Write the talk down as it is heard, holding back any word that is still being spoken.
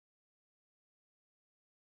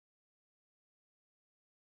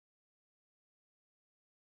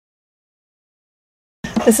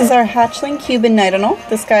This is our hatchling Cuban night anole.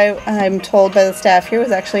 This guy, I'm told by the staff here,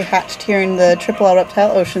 was actually hatched here in the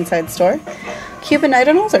LLLReptile Oceanside store. Cuban night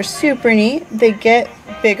anoles are super neat. They get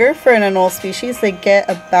bigger for an anole species. They get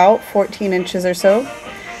about 14 inches or so.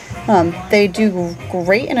 They do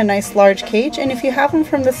great in a nice large cage, and if you have them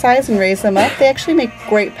from the size and raise them up, they actually make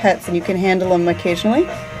great pets and you can handle them occasionally.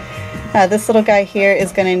 This little guy here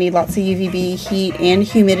is going to need lots of UVB, heat, and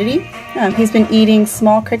humidity. He's been eating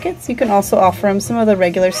small crickets. You can also offer him some of the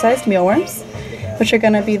regular sized mealworms, which are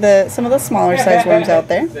going to be some of the smaller sized worms out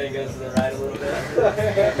there.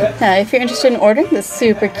 If you're interested in ordering this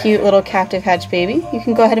super cute little captive hatch baby, you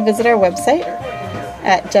can go ahead and visit our website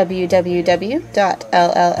at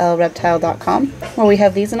www.LLLReptile.com, where we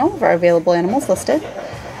have these and all of our available animals listed.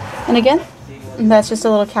 And again, that's just a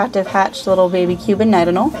little captive hatched little baby Cuban night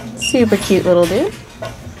anole. Super cute little dude.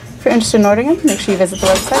 If you're interested in ordering him, make sure you visit the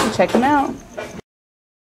website and check him out.